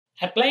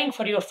Applying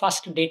for your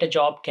first data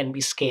job can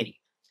be scary.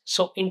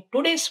 So in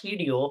today's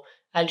video,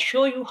 I'll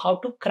show you how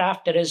to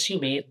craft a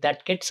resume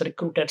that gets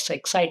recruiters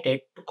excited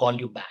to call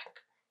you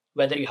back,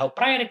 whether you have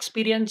prior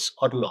experience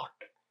or not.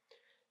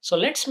 So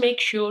let's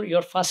make sure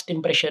your first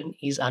impression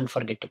is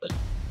unforgettable.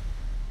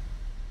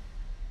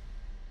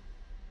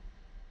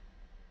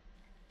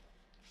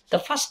 The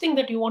first thing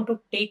that you want to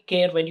take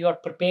care when you are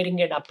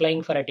preparing and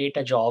applying for a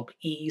data job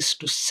is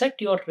to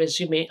set your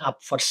resume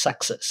up for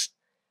success.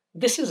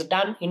 This is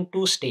done in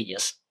two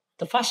stages.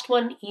 The first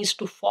one is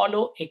to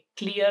follow a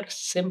clear,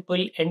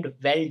 simple, and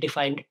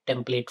well-defined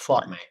template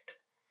format.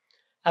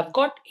 I've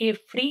got a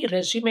free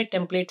resume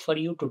template for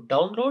you to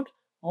download.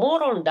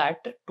 More on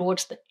that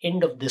towards the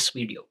end of this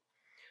video.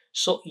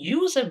 So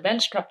use a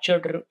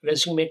well-structured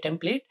resume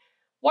template.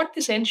 What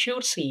this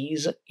ensures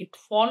is it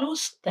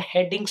follows the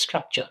heading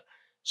structure.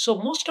 So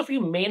most of you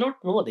may not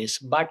know this,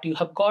 but you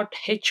have got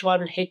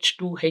H1,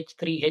 H2,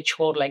 H3,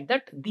 H4 like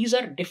that. These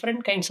are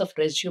different kinds of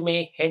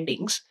resume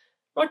headings,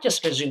 not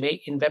just resume,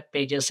 in web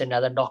pages and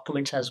other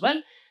documents as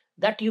well,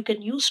 that you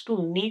can use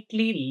to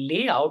neatly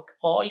lay out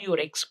all your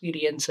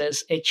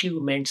experiences,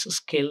 achievements,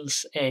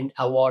 skills, and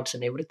awards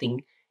and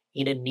everything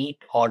in a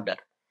neat order.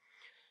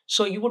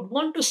 So you would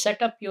want to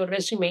set up your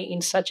resume in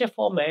such a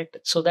format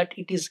so that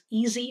it is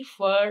easy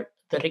for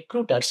the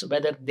recruiters,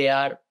 whether they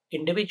are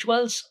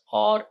individuals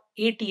or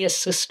ATS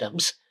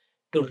systems,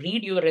 to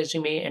read your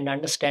resume and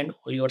understand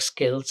all your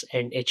skills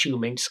and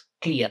achievements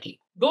clearly.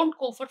 Don't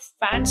go for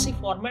fancy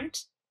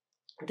formats.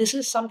 This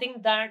is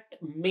something that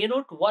may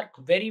not work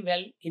very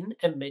well in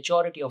a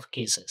majority of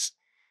cases.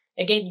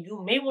 Again,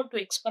 you may want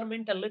to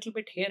experiment a little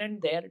bit here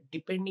and there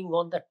depending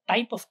on the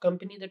type of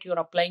company that you're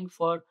applying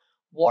for,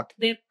 what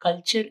their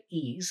culture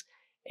is,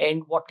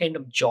 and what kind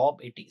of job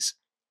it is.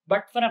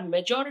 But for a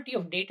majority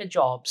of data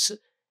jobs,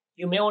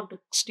 you may want to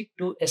stick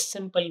to a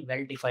simple,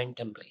 well-defined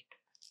template.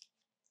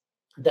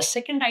 The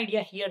second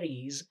idea here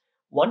is,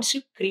 once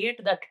you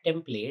create that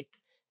template,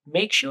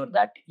 make sure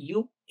that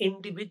you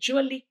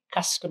individually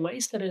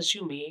customize the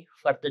resume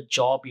for the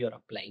job you're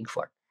applying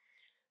for.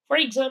 For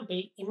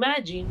example,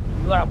 imagine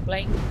you are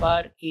applying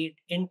for an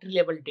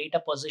entry-level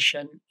data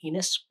position in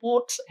a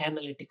sports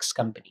analytics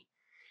company.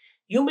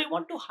 You may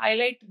want to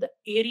highlight the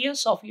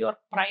areas of your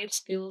prior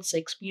skills,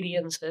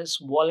 experiences,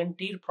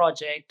 volunteer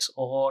projects,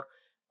 or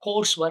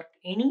coursework,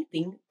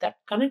 anything that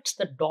connects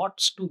the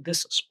dots to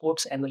this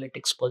sports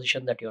analytics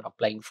position that you're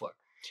applying for.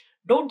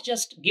 Don't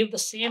just give the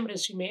same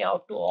resume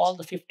out to all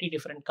the 50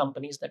 different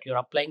companies that you're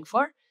applying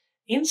for.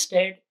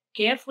 Instead,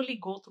 carefully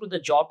go through the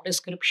job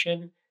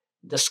description,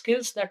 the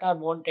skills that are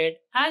wanted,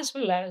 as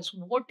well as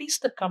what is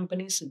the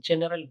company's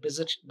general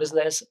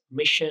business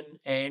mission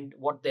and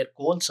what their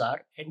goals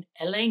are, and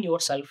align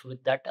yourself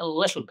with that a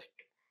little bit.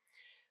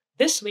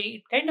 This way,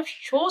 it kind of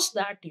shows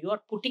that you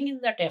are putting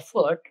in that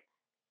effort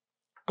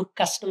to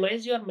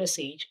customize your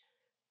message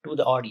to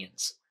the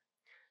audience.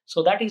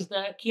 So that is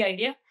the key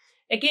idea.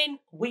 Again,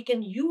 we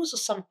can use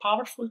some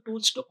powerful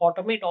tools to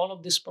automate all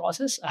of this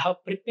process. I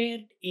have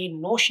prepared a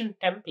Notion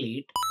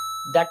template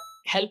that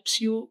helps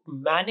you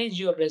manage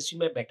your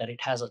resume better.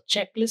 It has a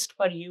checklist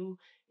for you.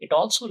 It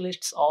also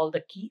lists all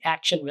the key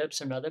action verbs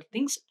and other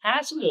things,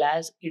 as well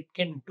as it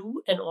can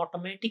do an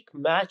automatic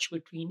match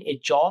between a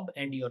job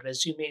and your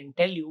resume and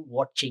tell you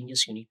what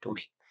changes you need to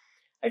make.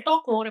 I'll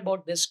talk more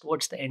about this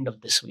towards the end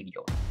of this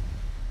video.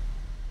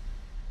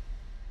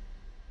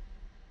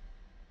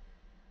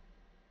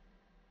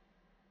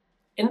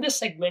 In this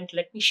segment,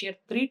 let me share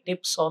 3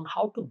 tips on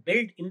how to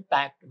build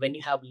impact when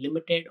you have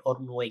limited or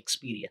no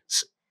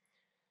experience.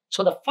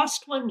 So the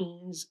first one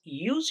is,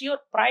 use your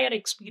prior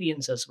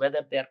experiences,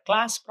 whether they're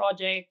class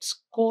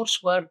projects,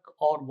 coursework,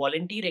 or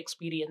volunteer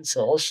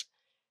experiences,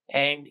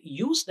 and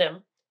use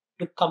them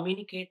to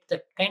communicate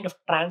the kind of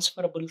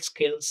transferable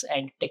skills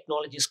and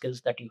technology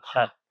skills that you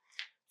have.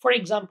 For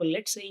example,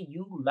 let's say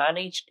you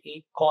managed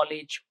a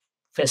college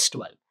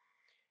festival.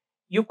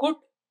 You could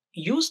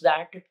use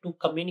that to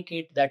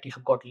communicate that you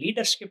have got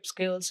leadership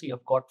skills, you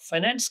have got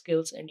finance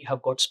skills, and you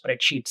have got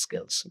spreadsheet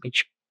skills,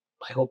 which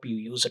I hope you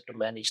use it to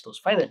manage those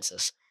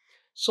finances.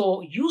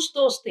 So use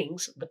those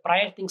things, the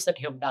prior things that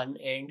you have done,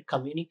 and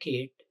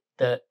communicate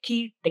the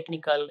key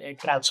technical and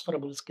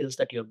transferable skills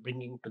that you're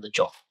bringing to the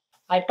job.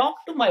 I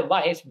talked to my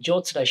wife,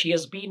 Jyotsna. She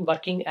has been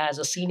working as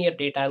a senior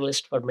data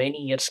analyst for many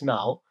years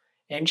now,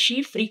 and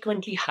she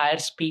frequently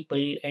hires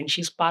people, and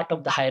she's part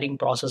of the hiring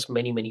process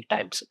many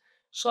times.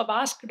 So I've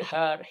asked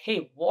her,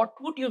 hey, what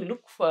would you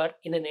look for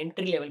in an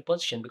entry-level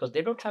position? Because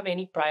they don't have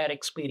any prior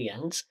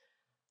experience.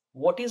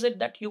 What is it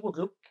that you would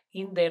look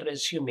in their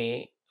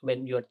resume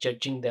when you're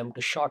judging them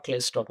to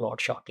shortlist or not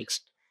shortlist?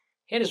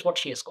 Here is what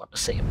she has got to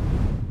say.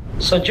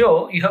 So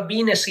Joe, you have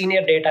been a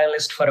senior data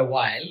analyst for a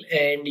while,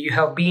 and you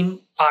have been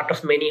part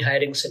of many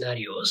hiring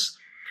scenarios.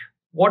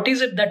 What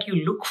is it that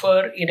you look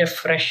for in a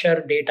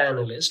fresher data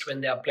analyst when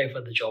they apply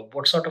for the job?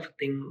 What sort of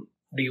thing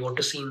do you want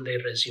to see in their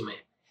resume?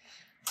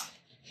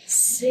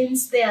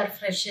 Since they are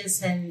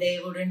freshers and they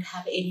wouldn't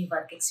have any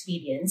work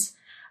experience,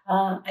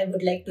 I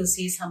would like to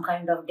see some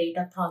kind of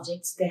data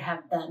projects they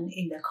have done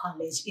in the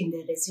college in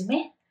their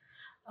resume.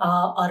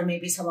 or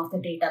maybe some of the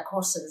data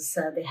courses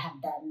they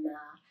have done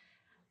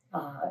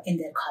in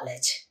their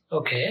college.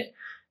 Okay.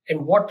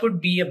 And what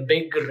would be a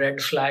big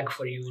red flag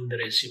for you in the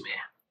resume?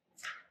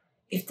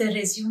 If the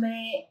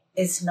resume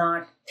is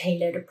not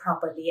tailored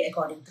properly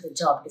according to the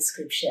job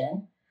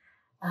description,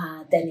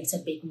 then it's a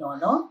big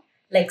no-no.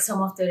 Like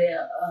some of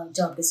the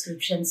job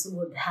descriptions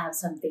would have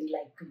something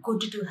like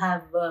good to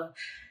have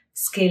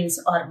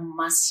skills or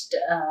must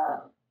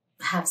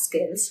have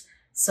skills.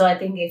 So I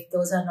think if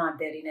those are not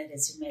there in a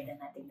resume, then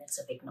I think that's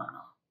a big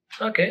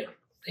no-no. Okay,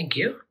 thank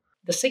you.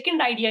 The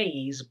second idea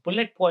is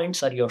bullet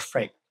points are your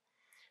friend.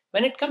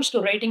 When it comes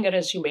to writing a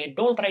resume,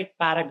 don't write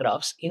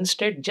paragraphs.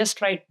 Instead,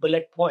 just write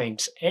bullet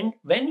points. And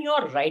when you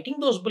are writing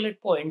those bullet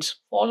points,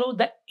 follow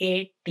the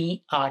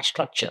ATR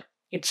structure.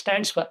 It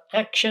stands for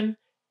action,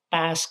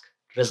 task,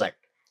 result.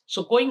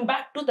 So going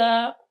back to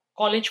the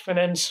college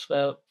finance,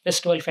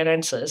 festival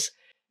finances,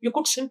 you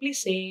could simply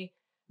say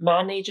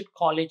managed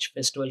college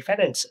festival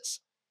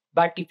finances.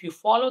 But if you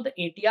follow the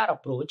ATR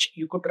approach,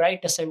 you could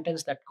write a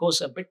sentence that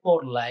goes a bit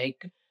more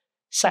like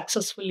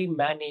successfully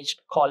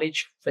managed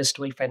college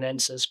festival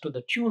finances to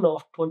the tune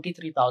of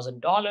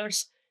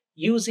 $23,000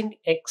 using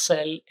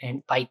Excel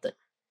and Python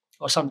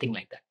or something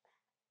like that.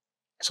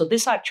 So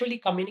this actually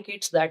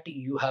communicates that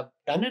you have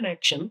done an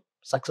action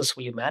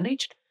successfully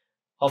managed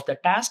of the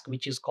task,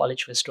 which is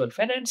college festival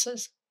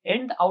finances,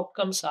 and the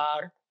outcomes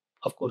are,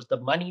 of course, the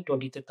money,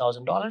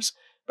 $23,000,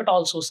 but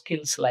also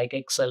skills like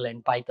Excel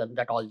and Python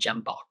that all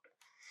jump out.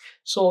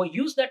 So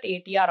use that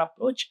ATR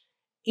approach.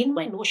 In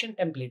my Notion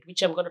template,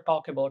 which I'm going to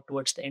talk about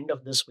towards the end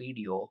of this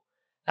video,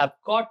 I've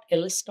got a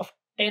list of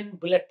 10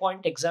 bullet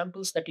point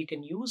examples that you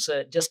can use.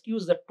 Just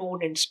use the tone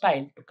and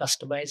style to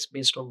customize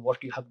based on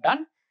what you have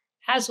done,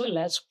 as well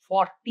as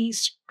 40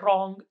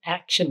 strong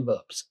action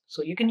verbs.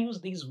 So you can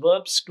use these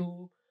verbs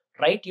to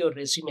write your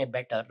resume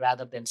better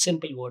rather than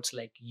simple words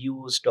like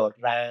used or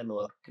ran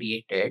or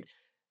created.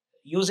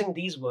 Using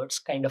these words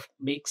kind of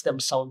makes them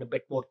sound a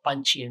bit more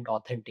punchy and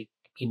authentic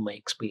in my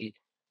experience,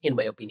 in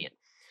my opinion.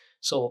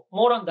 So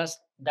more on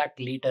that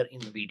later in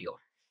the video.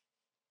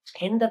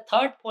 And the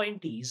third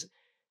point is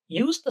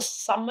use the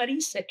summary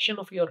section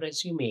of your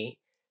resume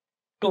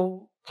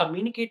to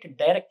communicate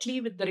directly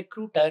with the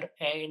recruiter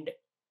and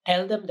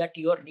tell them that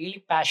you are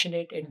really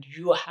passionate and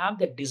you have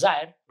the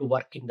desire to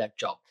work in that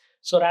job.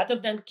 So rather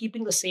than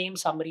keeping the same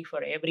summary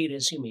for every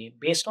resume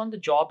based on the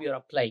job you're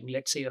applying,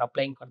 let's say you're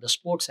applying for the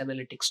sports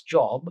analytics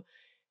job,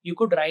 you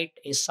could write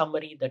a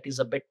summary that is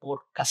a bit more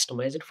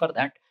customized for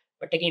that.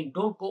 But again,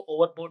 don't go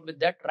overboard with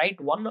that.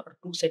 Write 1 or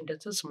 2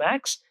 sentences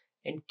max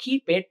and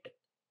keep it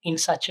in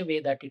such a way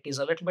that it is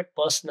a little bit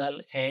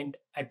personal and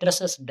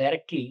addresses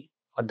directly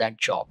for that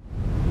job.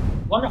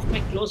 One of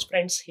my close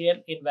friends here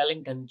in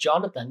Wellington,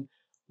 Jonathan,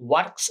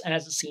 works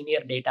as a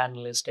senior data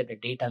analyst and a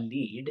data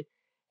lead,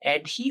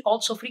 and he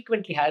also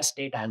frequently hires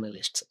data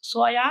analysts.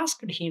 So I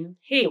asked him,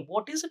 hey,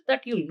 what is it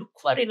that you look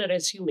for in a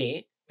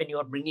resume when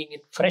you're bringing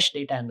in fresh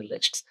data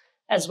analysts,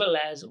 as well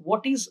as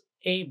what is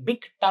a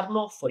big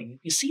turnoff for you? If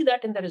you see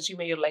that in the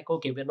resume, you're like,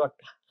 okay, we're not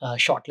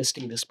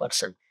shortlisting this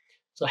person.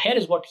 So here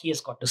is what he has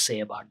got to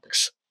say about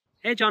this.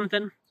 Hey,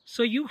 Jonathan.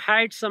 So you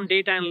hired some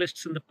data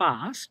analysts in the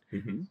past.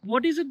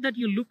 What is it that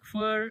you look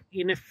for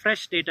in a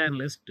fresh data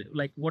analyst?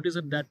 Like, what is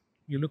it that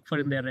you look for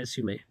in their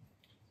resume?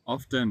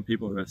 Often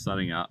people who are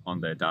starting out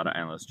on their data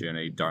analyst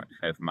journey don't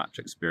have much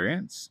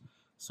experience.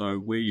 So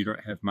where you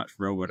don't have much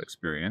real world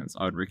experience,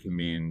 I would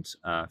recommend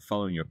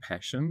following your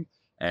passion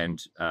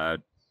and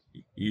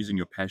using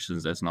your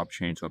passions as an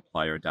opportunity to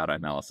apply your data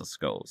analysis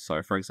skills.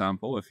 So for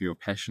example, if you're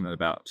passionate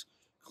about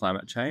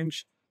climate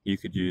change, you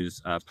could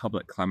use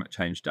public climate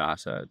change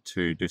data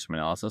to do some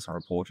analysis and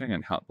reporting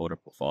and help build a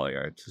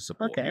portfolio to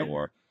support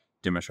your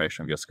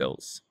demonstration of your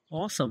skills.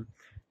 Awesome.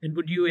 And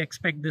would you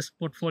expect this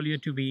portfolio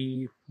to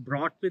be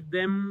brought with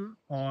them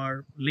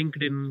or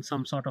linked in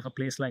some sort of a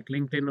place like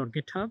LinkedIn or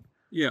GitHub?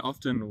 Yeah,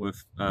 often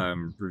with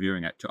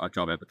reviewing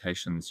job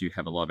applications, you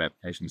have a lot of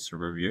applications to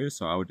review.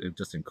 So I would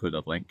just include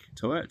a link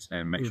to it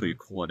and make sure you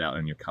call it out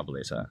in your cover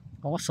letter.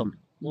 Awesome.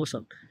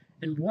 Awesome.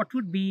 And what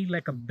would be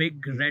like a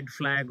big red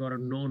flag or a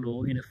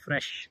no-no in a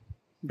fresh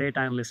data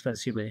analyst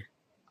resume?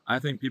 I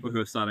think people who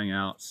are starting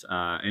out,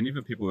 and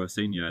even people who are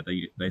senior,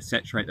 they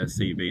saturate their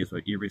CVs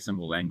with every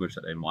single language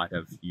that they might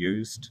have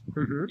used,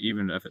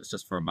 even if it's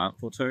just for a month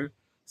or two.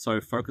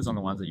 So focus on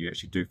the ones that you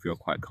actually do feel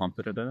quite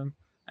confident in.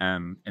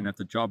 And if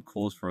the job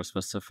calls for a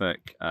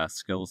specific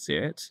skill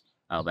set,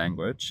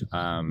 language,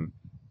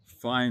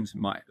 find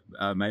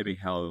maybe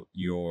how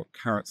your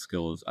current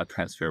skills are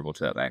transferable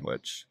to that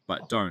language,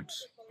 but don't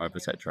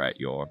oversaturate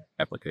your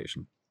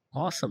application.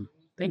 Awesome.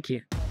 Thank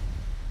you.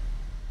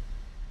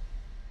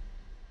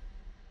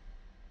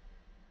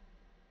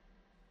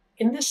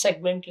 In this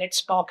segment,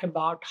 let's talk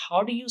about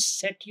how do you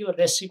set your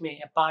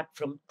resume apart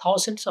from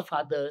thousands of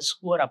others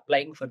who are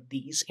applying for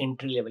these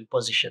entry-level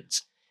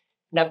positions.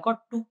 And I've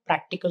got 2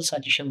 practical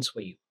suggestions for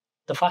you.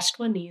 The first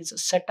one is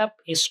set up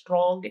a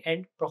strong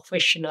and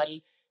professional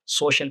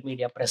social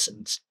media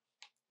presence.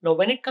 Now,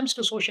 when it comes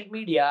to social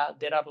media,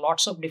 there are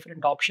lots of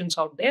different options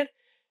out there.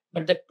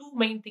 But the two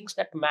main things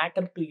that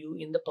matter to you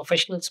in the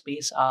professional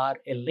space are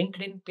a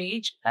LinkedIn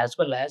page as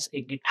well as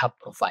a GitHub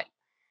profile.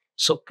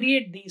 So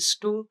create these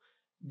two.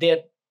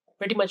 They're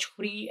pretty much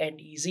free and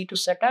easy to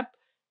set up.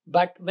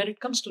 But when it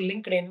comes to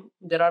LinkedIn,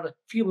 there are a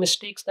few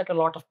mistakes that a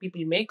lot of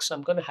people make. So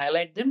I'm going to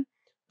highlight them.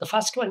 The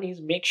first one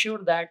is make sure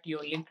that your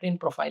LinkedIn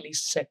profile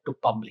is set to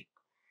public.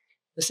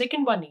 The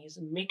second one is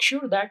make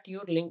sure that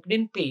your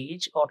LinkedIn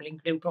page or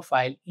LinkedIn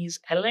profile is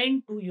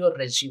aligned to your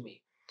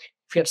resume.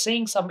 If you're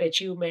saying some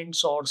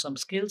achievements or some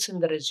skills in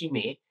the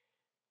resume,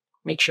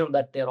 make sure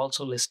that they're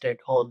also listed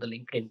on the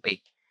LinkedIn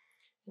page.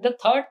 The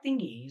third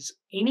thing is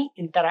any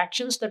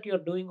interactions that you're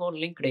doing on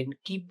LinkedIn,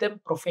 keep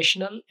them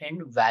professional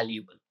and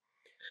valuable.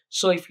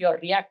 So if you're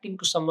reacting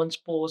to someone's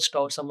post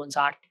or someone's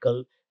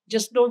article,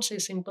 just don't say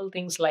simple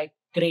things like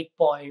great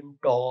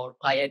point or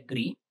I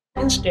agree.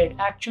 Instead,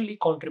 actually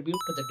contribute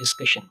to the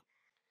discussion.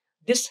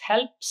 This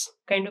helps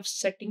kind of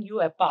setting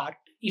you apart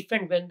if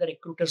and when the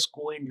recruiters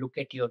go and look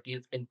at your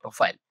LinkedIn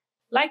profile.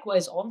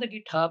 Likewise, on the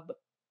GitHub,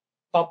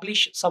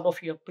 publish some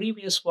of your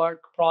previous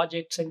work,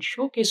 projects, and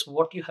showcase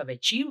what you have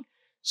achieved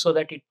so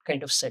that it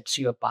kind of sets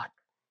you apart.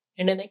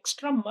 And an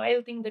extra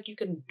mile thing that you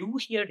can do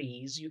here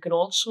is you can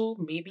also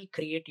maybe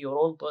create your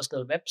own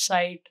personal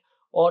website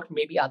or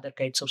maybe other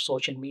kinds of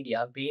social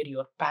media where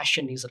your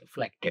passion is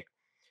reflected.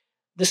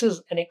 This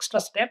is an extra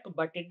step,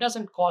 but it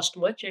doesn't cost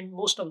much. And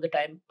most of the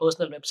time,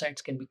 personal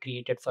websites can be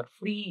created for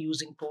free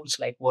using tools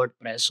like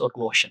WordPress or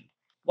Notion.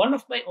 One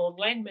of my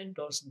online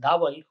mentors,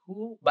 Dawal,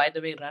 who, by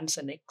the way, runs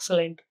an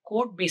excellent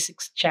Code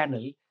Basics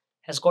channel,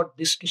 has got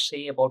this to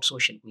say about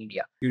social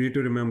media. You need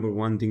to remember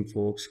one thing,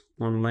 folks.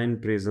 Online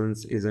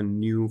presence is a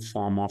new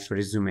form of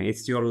resume.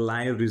 It's your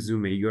live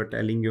resume. You're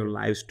telling your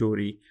live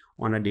story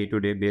on a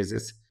day-to-day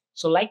basis.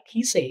 So, like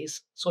he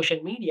says,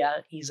 social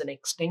media is an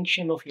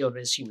extension of your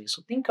resume.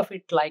 So, think of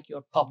it like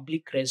your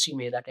public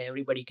resume that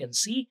everybody can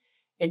see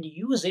and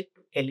use it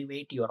to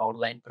elevate your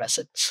online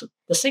presence.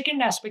 The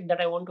second aspect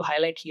that I want to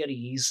highlight here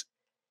is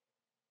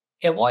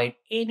avoid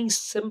any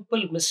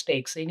simple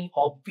mistakes, any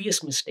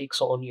obvious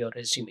mistakes on your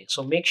resume.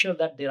 So, make sure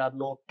that there are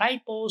no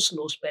typos,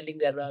 no spelling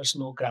errors,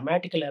 no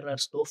grammatical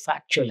errors, no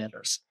factual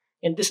errors.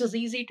 And this is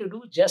easy to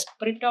do. Just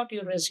print out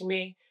your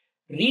resume,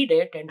 read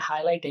it, and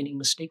highlight any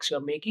mistakes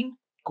you're making.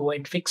 Go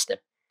and fix them.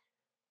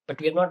 But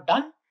we are not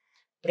done.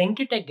 Print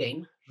it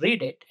again,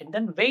 read it, and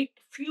then wait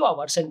a few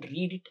hours and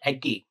read it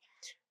again.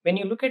 When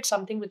you look at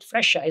something with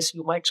fresh eyes,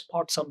 you might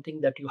spot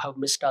something that you have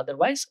missed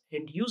otherwise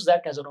and use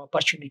that as an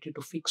opportunity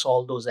to fix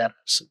all those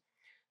errors.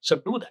 So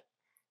do that.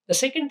 The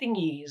second thing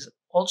is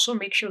also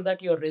make sure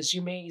that your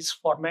resume is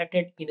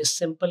formatted in a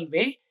simple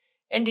way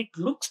and it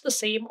looks the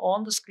same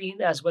on the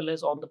screen as well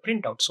as on the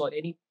printout. So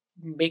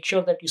make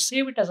sure that you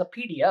save it as a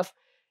PDF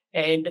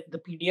and the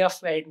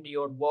PDF and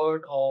your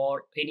Word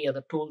or any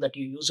other tool that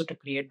you use to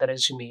create the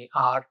resume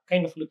are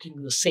kind of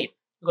looking the same.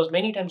 Because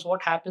many times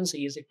what happens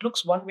is it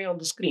looks one way on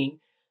the screen,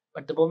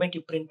 but the moment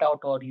you print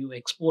out or you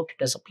export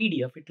it as a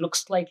PDF, it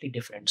looks slightly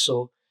different.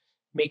 So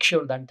make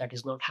sure that that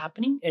is not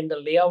happening and the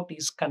layout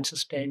is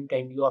consistent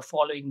and you are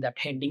following that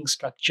heading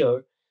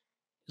structure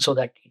so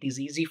that it is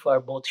easy for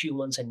both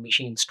humans and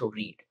machines to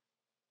read.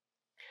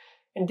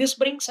 And this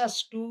brings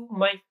us to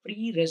my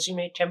free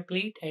resume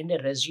template and a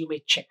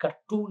resume checker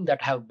tool that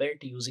I have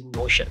built using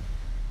Notion.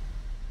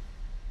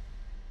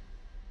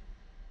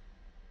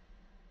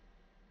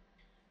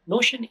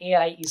 Notion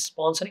AI is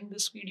sponsoring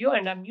this video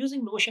and I'm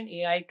using Notion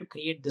AI to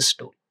create this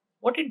tool.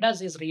 What it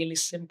does is really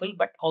simple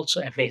but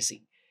also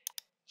amazing.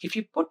 If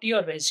you put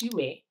your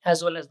resume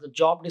as well as the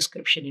job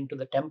description into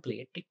the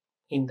template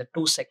in the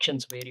two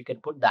sections where you can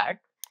put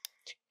that,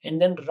 and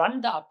then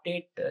run the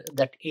update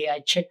that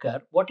AI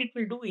checker, what it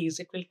will do is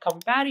it will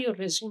compare your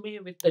resume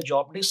with the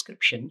job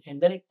description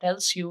and then it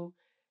tells you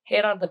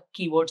here are the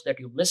keywords that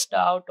you missed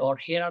out, or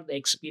here are the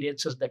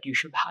experiences that you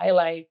should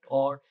highlight,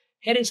 or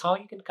here is how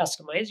you can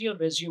customize your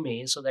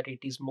resume so that it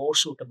is more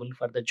suitable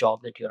for the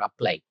job that you're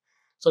applying.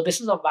 So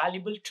this is a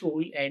valuable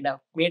tool and I've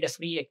made a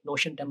free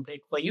Notion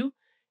template for you.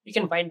 You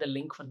can find the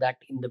link for that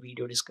in the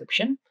video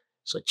description.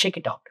 So check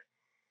it out.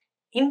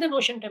 In the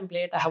Notion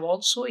template, I have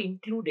also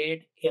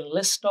included a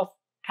list of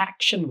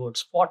action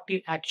words,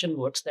 40 action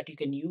words that you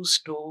can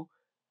use to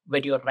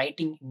when you're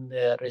writing in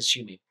the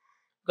resume.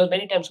 Because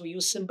many times we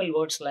use simple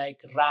words like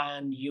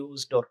ran,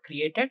 used, or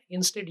created.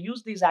 Instead,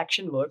 use these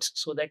action words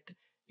so that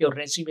your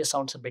resume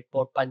sounds a bit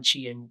more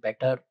punchy and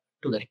better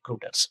to the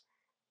recruiters.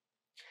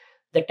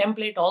 The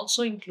template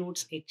also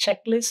includes a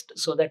checklist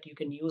so that you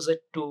can use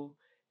it to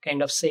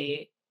kind of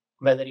say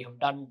whether you have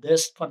done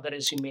this for the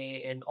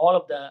resume, and all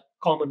of the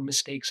common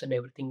mistakes and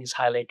everything is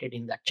highlighted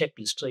in that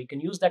checklist. So you can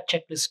use that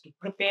checklist to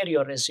prepare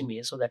your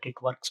resume so that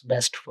it works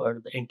best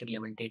for the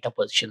entry-level data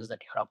positions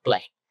that you're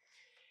applying.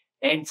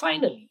 And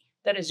finally,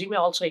 the resume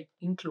also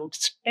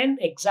includes 10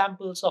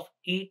 examples of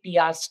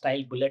ATR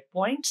style bullet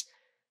points.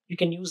 You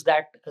can use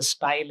that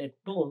style and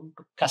tone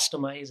to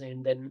customize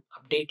and then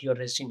update your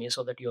resume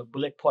so that your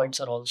bullet points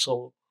are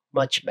also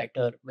much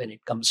better when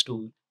it comes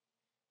to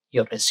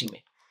your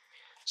resume.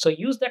 So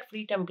use that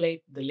free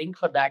template. The link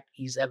for that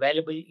is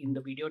available in the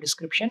video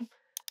description.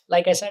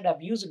 Like I said,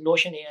 I've used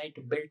Notion AI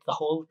to build the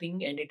whole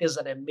thing, and it is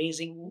an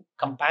amazing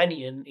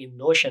companion in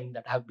Notion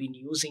that I've been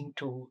using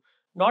to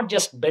not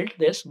just build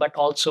this, but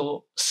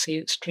also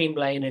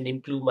streamline and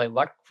improve my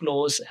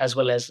workflows, as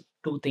well as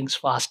do things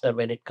faster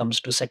when it comes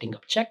to setting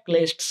up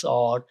checklists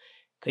or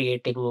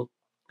creating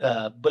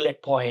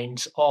bullet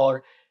points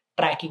or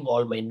tracking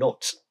all my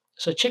notes.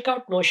 So check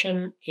out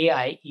Notion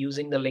AI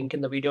using the link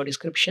in the video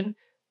description.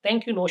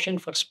 Thank you, Notion,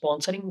 for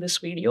sponsoring this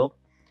video,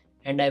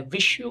 and I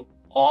wish you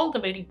all the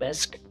very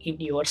best in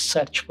your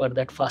search for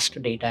that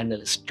first data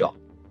analyst job.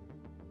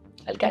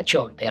 I'll catch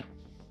you out there.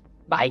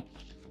 Bye.